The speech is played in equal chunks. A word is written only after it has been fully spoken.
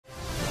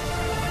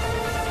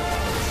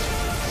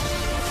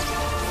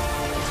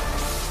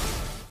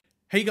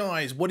Hey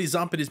guys, what is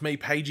up? It is me,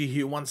 Pagey,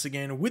 here once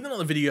again with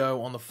another video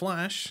on The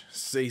Flash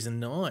Season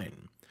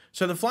 9.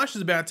 So The Flash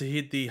is about to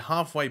hit the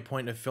halfway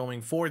point of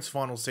filming for its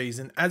final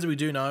season. As we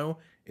do know,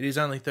 it is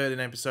only 13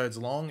 episodes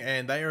long,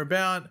 and they are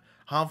about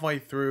halfway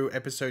through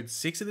episode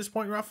 6 at this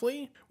point,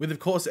 roughly, with of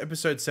course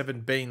episode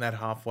 7 being that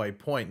halfway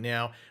point.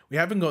 Now, we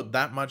haven't got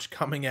that much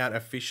coming out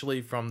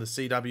officially from the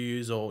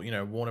CWs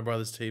or, Warner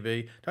Brothers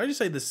TV. Did I just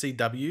say the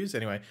CWs?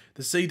 Anyway,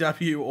 the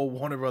CW or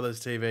Warner Brothers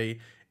TV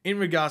in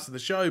regards to the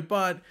show,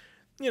 but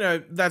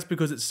that's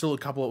because it's still a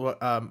couple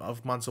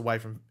of months away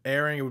from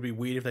airing. It would be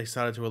weird if they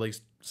started to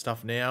release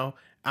stuff now,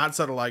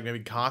 outside of like maybe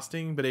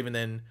casting, but even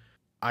then,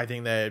 I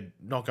think they're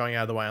not going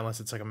out of the way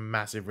unless it's like a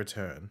massive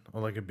return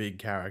or like a big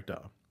character.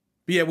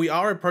 But yeah, we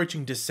are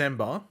approaching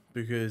December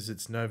because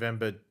it's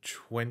November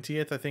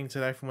 20th, I think,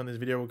 today from when this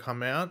video will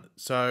come out.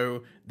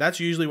 So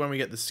that's usually when we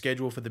get the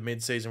schedule for the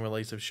mid-season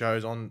release of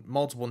shows on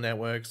multiple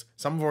networks.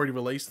 Some have already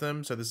released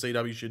them, so the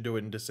CW should do it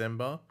in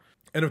December.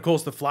 And of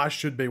course, The Flash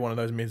should be one of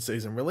those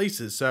mid-season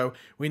releases. So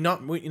we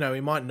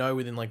might know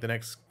within like the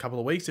next couple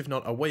of weeks, if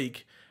not a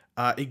week,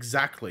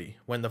 exactly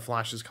when The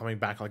Flash is coming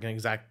back, like an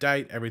exact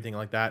date, everything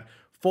like that,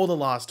 for the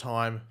last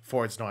time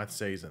for its 9th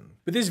season.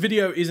 But this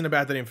video isn't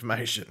about that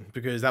information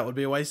because that would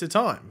be a waste of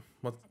time.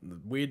 What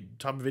weird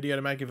type of video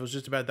to make if it was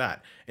just about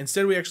that.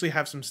 Instead, we actually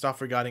have some stuff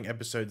regarding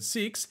episode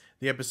 6,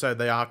 the episode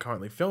they are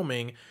currently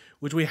filming,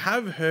 which we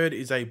have heard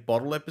is a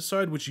bottle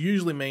episode, which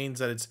usually means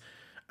that it's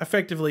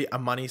effectively a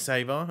money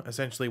saver,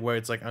 essentially, where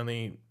it's like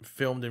only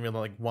filmed in really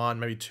like 1,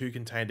 maybe 2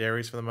 contained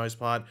areas for the most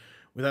part,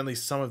 with only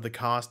some of the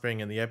cast being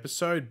in the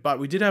episode. But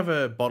we did have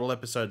a bottle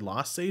episode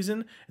last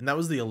season, and that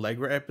was the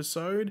Allegra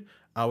episode,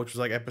 which was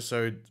like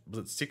episode, was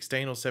it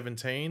 16 or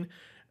 17?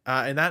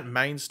 And that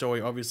main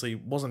story obviously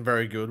wasn't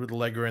very good with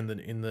Allegra in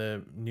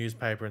the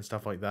newspaper and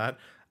stuff like that.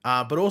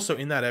 But also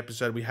in that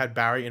episode, we had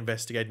Barry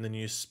investigating the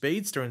new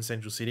speedster in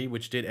Central City,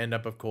 which did end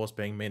up, of course,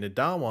 being Mina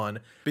Darwan.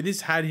 But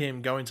this had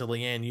him going to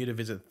Leanne Yu to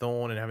visit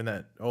Thawne and having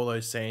all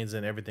those scenes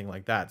and everything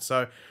like that.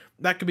 So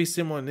that could be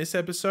similar in this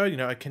episode,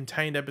 a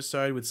contained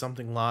episode with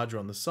something larger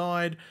on the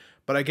side.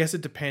 But I guess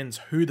it depends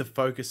who the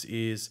focus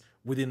is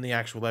within the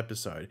actual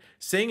episode.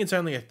 Seeing it's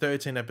only a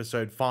 13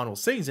 episode final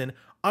season,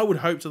 I would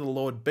hope to the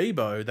Lord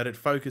Bebo that it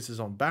focuses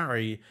on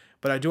Barry.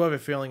 But I do have a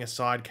feeling a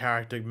side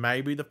character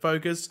may be the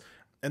focus.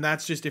 And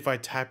that's just if I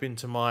tap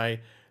into my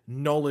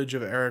knowledge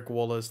of Eric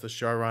Wallace, the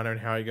showrunner,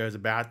 and how he goes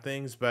about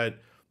things. But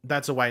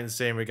that's a wait and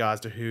see in regards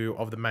to who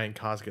of the main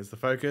cast gets the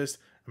focus.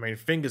 I mean,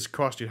 fingers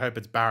crossed, you'd hope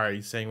it's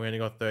Barry, seeing we only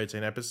got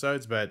 13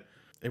 episodes, but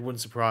it wouldn't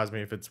surprise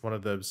me if it's one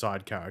of the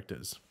side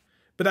characters.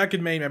 But that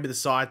could mean maybe the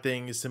side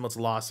thing is similar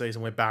to last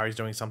season where Barry's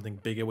doing something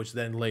bigger, which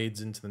then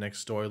leads into the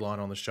next storyline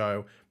on the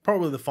show.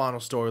 Probably the final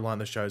storyline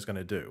the show's going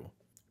to do.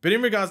 But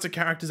in regards to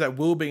characters that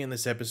will be in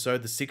this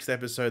episode, the 6th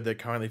episode they're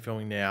currently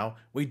filming now,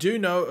 we do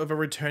know of a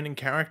returning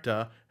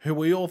character who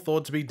we all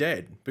thought to be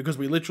dead because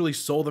we literally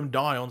saw them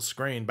die on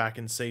screen back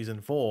in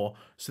season 4.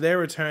 So their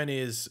return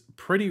is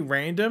pretty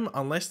random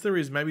unless there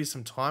is maybe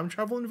some time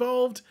travel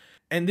involved.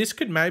 And this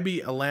could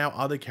maybe allow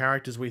other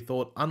characters we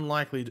thought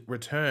unlikely to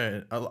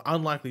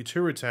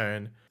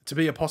return to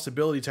be a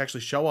possibility to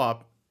actually show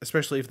up,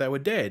 especially if they were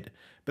dead.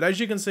 But as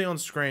you can see on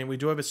screen, we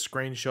do have a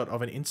screenshot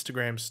of an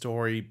Instagram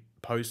story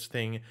post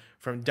thing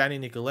from Danny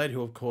Nicolette,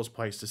 who of course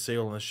plays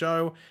Cecile in the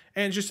show,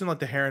 and just in like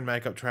the hair and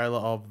makeup trailer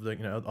of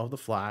the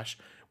Flash,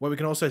 where we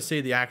can also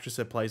see the actress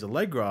that plays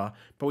Allegra,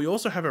 but we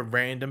also have a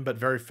random but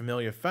very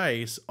familiar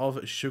face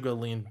of Sugar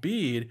Lynn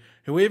Beard,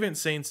 who we haven't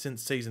seen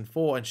since season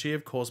 4, and she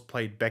of course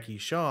played Becky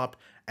Sharp,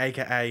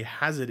 aka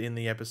Hazard, in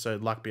the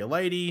episode Luck Be a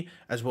Lady,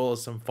 as well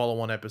as some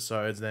follow-on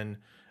episodes then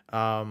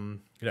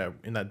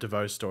in that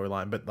DeVoe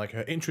storyline. But like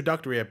her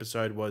introductory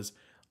episode was,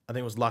 I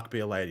think it was Luck Be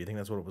a Lady. I think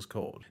that's what it was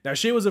called. Now,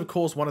 she was, of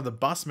course, one of the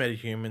bus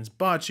metahumans,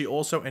 but she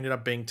also ended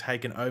up being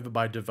taken over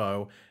by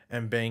DeVoe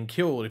and being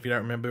killed. If you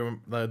don't remember,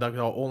 they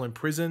were all in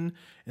prison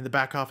in the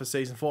back half of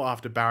season 4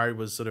 after Barry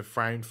was sort of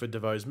framed for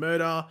DeVoe's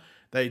murder.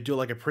 They do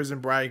like a prison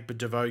break, but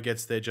DeVoe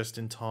gets there just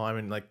in time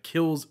and like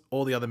kills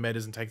all the other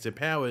metas and takes their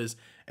powers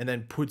and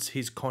then puts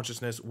his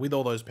consciousness with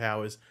all those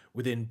powers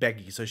within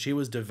Becky. So she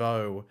was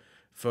DeVoe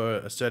for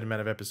a certain amount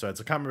of episodes.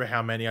 I can't remember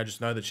how many, I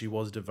just know that she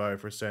was DeVoe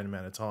for a certain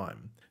amount of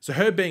time. So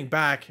her being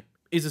back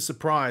is a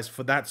surprise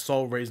for that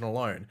sole reason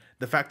alone,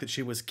 the fact that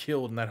she was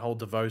killed in that whole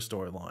DeVoe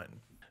storyline.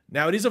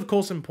 Now, it is of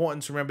course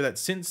important to remember that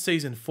since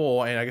season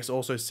 4, and I guess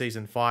also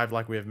season 5,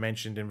 like we have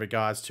mentioned in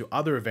regards to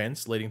other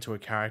events leading to a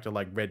character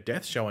like Red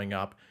Death showing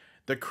up,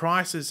 the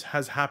crisis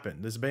has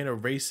happened. There's been a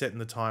reset in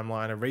the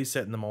timeline, a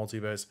reset in the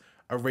multiverse,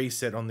 a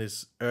reset on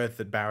this Earth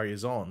that Barry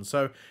is on.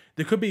 So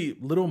there could be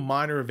little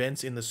minor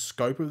events in the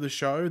scope of the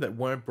show that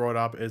weren't brought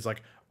up as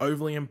like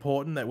overly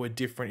important, that were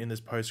different in this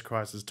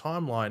post-crisis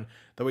timeline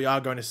that we are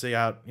going to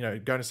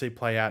see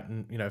play out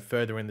and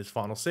further in this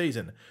final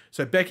season.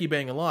 So Becky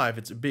being alive,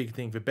 it's a big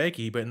thing for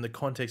Becky, but in the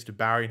context of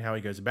Barry and how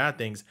he goes about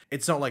things,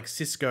 it's not like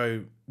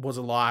Cisco was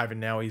alive and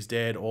now he's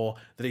dead, or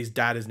that his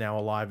dad is now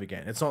alive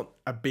again. It's not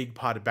a big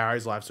part of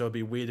Barry's life, so it'd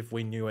be weird if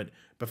we knew it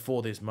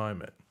before this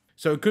moment.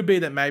 So it could be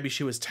that maybe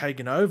she was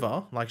taken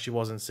over, like she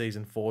was in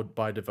season 4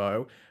 by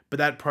DeVoe, but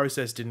that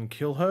process didn't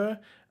kill her.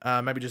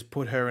 Maybe just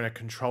put her in a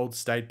controlled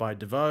state by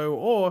DeVoe,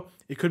 or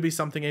it could be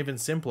something even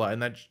simpler,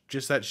 and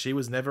that she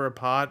was never a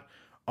part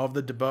of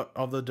the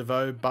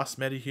DeVoe bus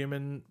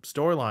metahuman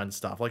storyline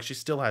stuff. Like, she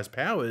still has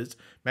powers.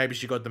 Maybe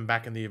she got them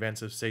back in the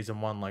events of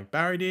season 1 like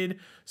Barry did,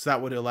 so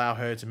that would allow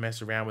her to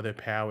mess around with her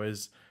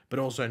powers, but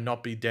also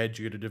not be dead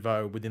due to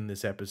DeVoe within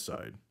this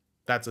episode.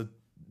 That's a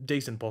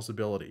decent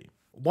possibility.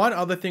 One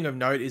other thing of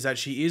note is that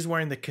she is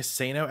wearing the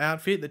casino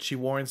outfit that she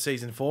wore in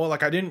season 4.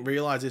 Like, I didn't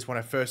realize this when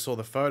I first saw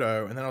the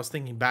photo, and then I was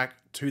thinking back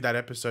to that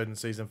episode in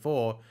season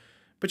 4,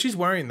 but she's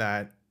wearing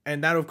that,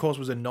 and that of course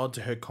was a nod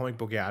to her comic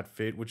book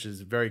outfit, which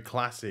is very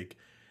classic.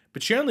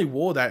 But she only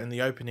wore that in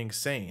the opening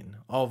scene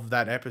of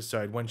that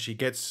episode when she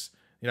gets,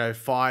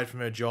 fired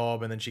from her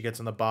job, and then she gets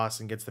on the bus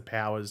and gets the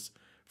powers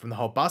from the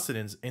whole bus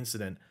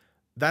incident.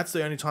 That's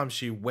the only time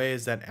she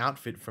wears that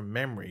outfit from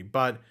memory,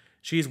 but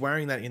she's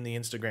wearing that in the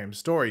Instagram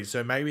story.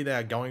 So maybe they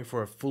are going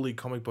for a fully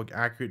comic book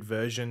accurate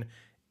version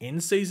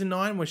in season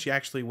 9 where she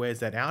actually wears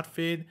that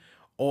outfit,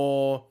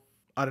 or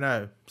I don't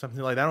know,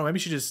 something like that. Or maybe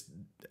she just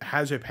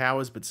has her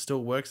powers but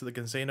still works at the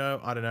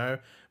casino. I don't know.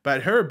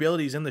 But her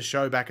abilities in the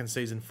show back in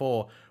season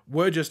 4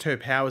 were just her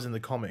powers in the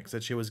comics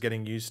that she was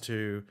getting used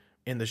to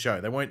in the show.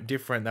 They weren't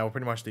different. They were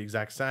pretty much the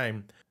exact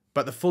same.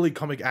 But the fully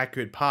comic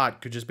accurate part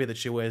could just be that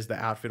she wears the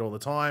outfit all the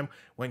time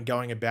when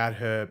going about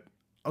her,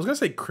 I was going to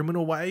say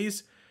criminal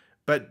ways,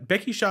 but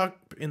Becky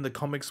Sharp in the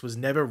comics was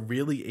never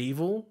really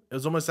evil. It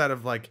was almost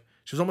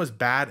she was almost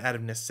bad out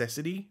of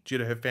necessity due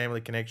to her family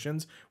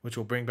connections, which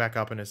we'll bring back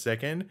up in a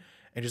second,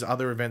 and just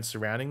other events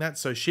surrounding that.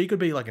 So she could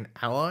be like an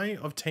ally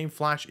of Team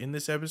Flash in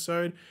this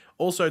episode.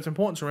 Also, it's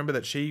important to remember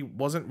that she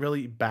wasn't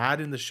really bad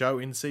in the show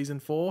in season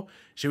 4.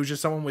 She was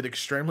just someone with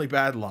extremely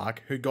bad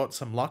luck who got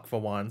some luck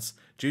for once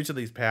due to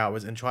these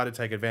powers and tried to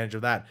take advantage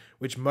of that,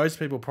 which most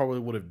people probably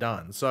would have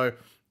done. So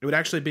it would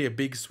actually be a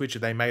big switch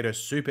if they made her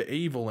super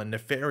evil and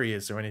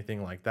nefarious or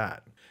anything like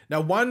that.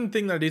 Now, one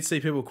thing that I did see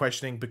people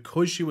questioning,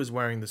 because she was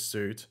wearing the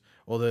suit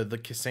or the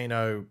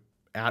casino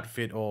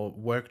outfit or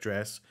work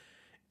dress,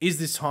 is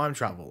this time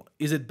travel?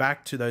 Is it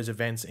back to those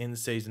events in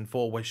season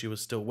 4 where she was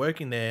still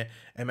working there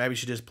and maybe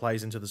she just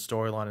plays into the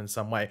storyline in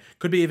some way?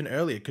 Could be even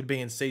earlier. Could be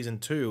in season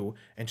 2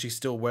 and she's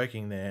still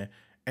working there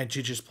and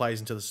she just plays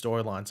into the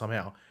storyline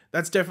somehow.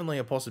 That's definitely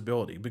a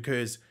possibility,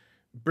 because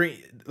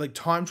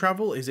time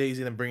travel is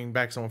easier than bringing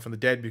back someone from the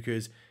dead,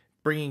 because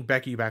bringing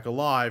Becky back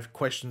alive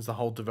questions the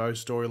whole DeVoe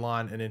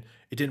storyline, and it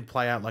didn't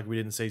play out like we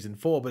did in season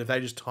 4. But if they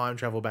just time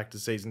travel back to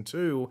season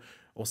 2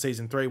 or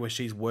season 3 where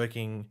she's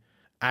working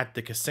at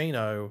the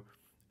casino,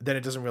 then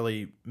it doesn't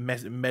really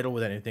meddle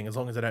with anything, as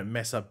long as they don't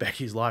mess up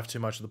Becky's life too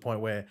much to the point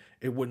where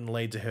it wouldn't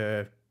lead to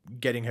her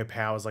getting her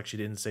powers like she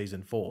did in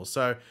season 4.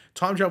 So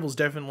time travel is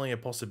definitely a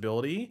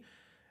possibility,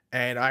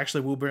 and I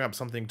actually will bring up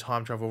something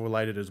time travel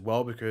related as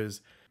well,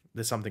 because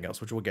there's something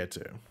else which we'll get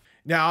to.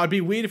 Now, I'd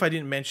be weird if I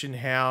didn't mention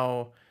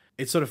how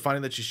it's sort of funny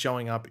that she's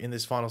showing up in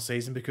this final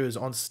season, because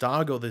on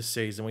Stargirl this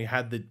season we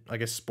had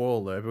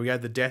spoiler alert, but we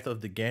had the death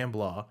of the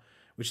gambler,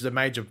 which is a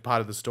major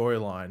part of the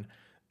storyline.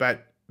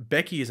 But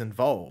Becky is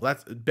involved.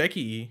 That's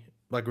Becky,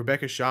 like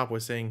Rebecca Sharp we're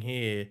seeing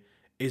here,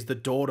 is the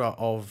daughter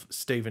of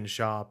Stephen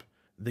Sharp,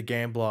 the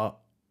gambler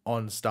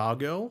on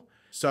Stargirl.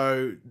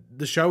 So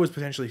the show was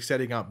potentially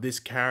setting up this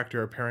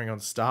character appearing on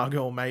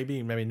Stargirl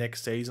maybe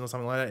next season or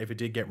something like that, if it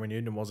did get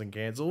renewed and wasn't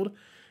cancelled.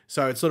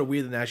 So it's sort of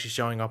weird that now she's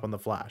showing up on The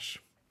Flash.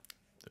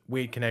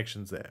 Weird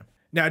connections there.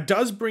 Now, it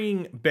does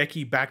bring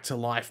Becky back to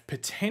life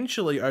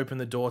potentially open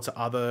the door to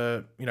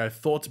other,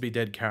 thought to be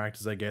dead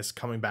characters, I guess,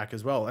 coming back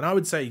as well. And I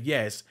would say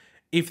yes,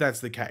 if that's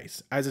the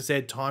case. As I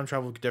said, time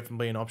travel could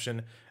definitely be an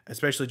option,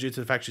 especially due to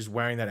the fact she's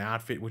wearing that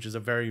outfit, which is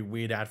a very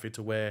weird outfit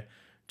to wear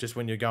just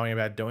when you're going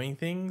about doing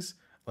things.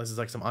 Unless it's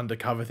like some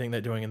undercover thing they're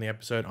doing in the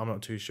episode, I'm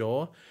not too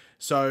sure.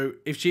 So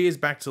if she is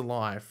back to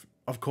life,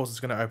 of course it's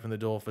going to open the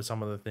door for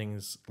some of the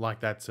things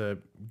like that to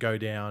go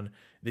down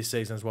this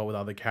season as well with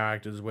other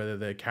characters, whether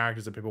they're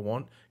characters that people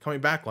want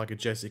coming back, like a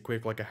Jesse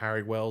Quick, like a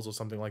Harry Wells or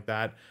something like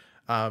that,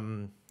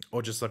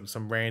 or just like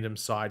some random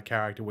side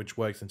character which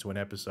works into an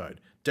episode.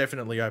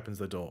 Definitely opens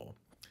the door.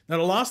 Now,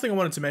 the last thing I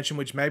wanted to mention,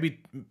 which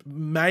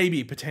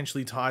maybe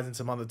potentially ties in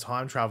some other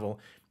time travel,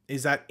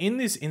 is that in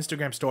this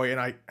Instagram story,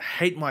 and I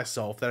hate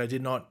myself that I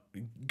did not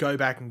go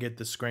back and get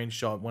the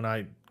screenshot when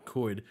I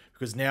could,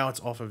 because now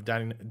it's off of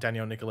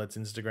Danielle Nicolette's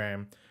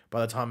Instagram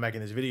by the time I'm making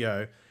this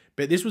video.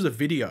 But this was a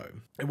video.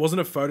 It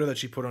wasn't a photo that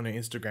she put on her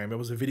Instagram. It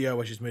was a video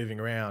where she's moving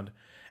around.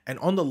 And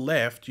on the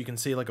left, you can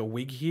see like a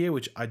wig here,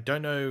 which I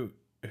don't know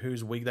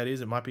whose wig that is.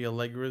 It might be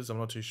Allegra's. I'm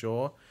not too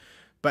sure.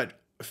 But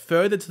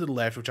further to the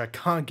left, which I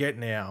can't get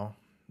now,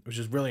 which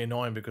is really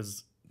annoying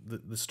because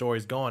the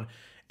story's gone,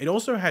 it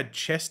also had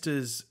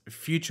Chester's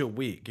future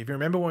wig. If you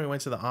remember when we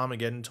went to the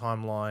Armageddon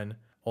timeline,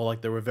 or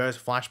like the reverse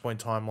Flashpoint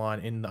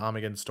timeline in the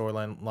Armageddon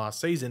storyline last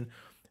season,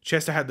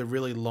 Chester had the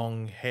really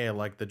long hair,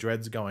 like the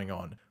dreads going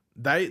on.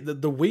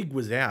 The wig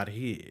was out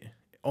here,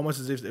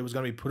 almost as if it was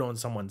going to be put on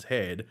someone's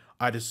head.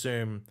 I'd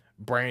assume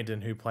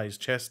Brandon, who plays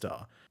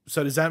Chester.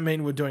 So does that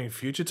mean we're doing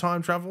future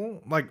time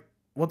travel? Like,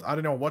 what? I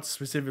don't know what's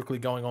specifically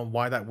going on,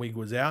 why that wig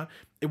was out.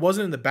 It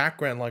wasn't in the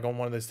background, like on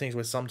one of those things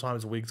where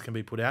sometimes wigs can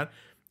be put out.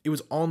 It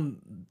was on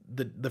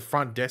the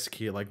front desk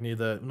here, like near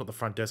the, not the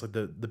front desk, like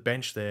the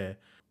bench there,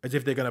 as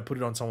if they're going to put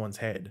it on someone's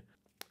head.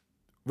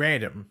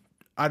 Random.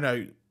 I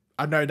know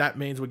that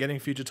means we're getting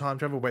future time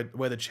travel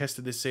where the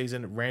Chester this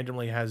season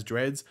randomly has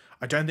dreads.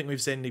 I don't think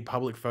we've seen any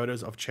public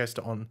photos of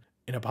Chester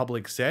in a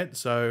public set,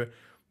 so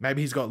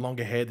maybe he's got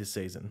longer hair this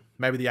season.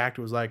 Maybe the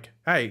actor was like,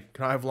 hey,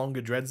 can I have longer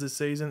dreads this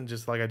season?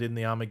 Just like I did in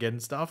the Armageddon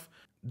stuff.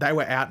 They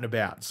were out and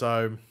about,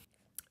 so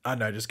I don't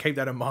know, just keep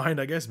that in mind,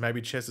 I guess. Maybe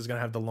Chester's going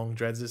to have the long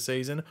dreads this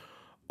season.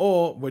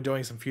 Or we're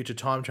doing some future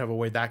time travel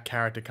where that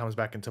character comes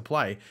back into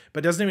play.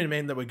 But it doesn't even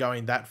mean that we're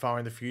going that far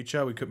in the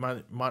future. We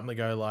might only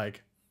go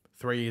like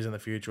 3 years in the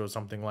future or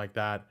something like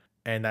that.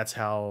 And that's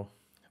how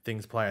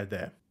things play out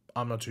there.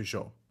 I'm not too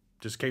sure.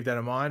 Just keep that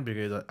in mind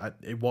because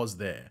it was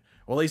there.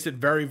 Or at least it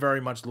very, very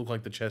much looked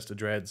like the Chester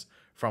dreads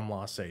from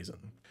last season.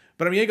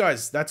 But yeah,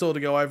 guys, that's all to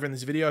go over in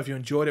this video. If you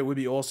enjoyed it, would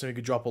be awesome if you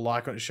could drop a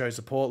like on it to show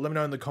support. Let me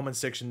know in the comments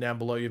section down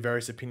below your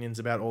various opinions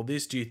about all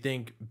this. Do you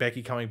think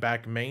Becky coming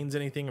back means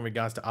anything in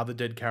regards to other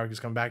dead characters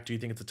coming back? Do you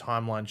think it's a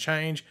timeline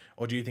change?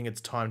 Or do you think it's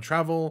time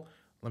travel?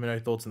 Let me know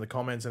your thoughts in the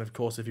comments. And of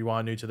course, if you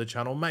are new to the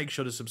channel, make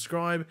sure to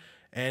subscribe.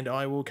 And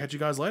I will catch you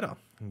guys later.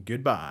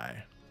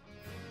 Goodbye.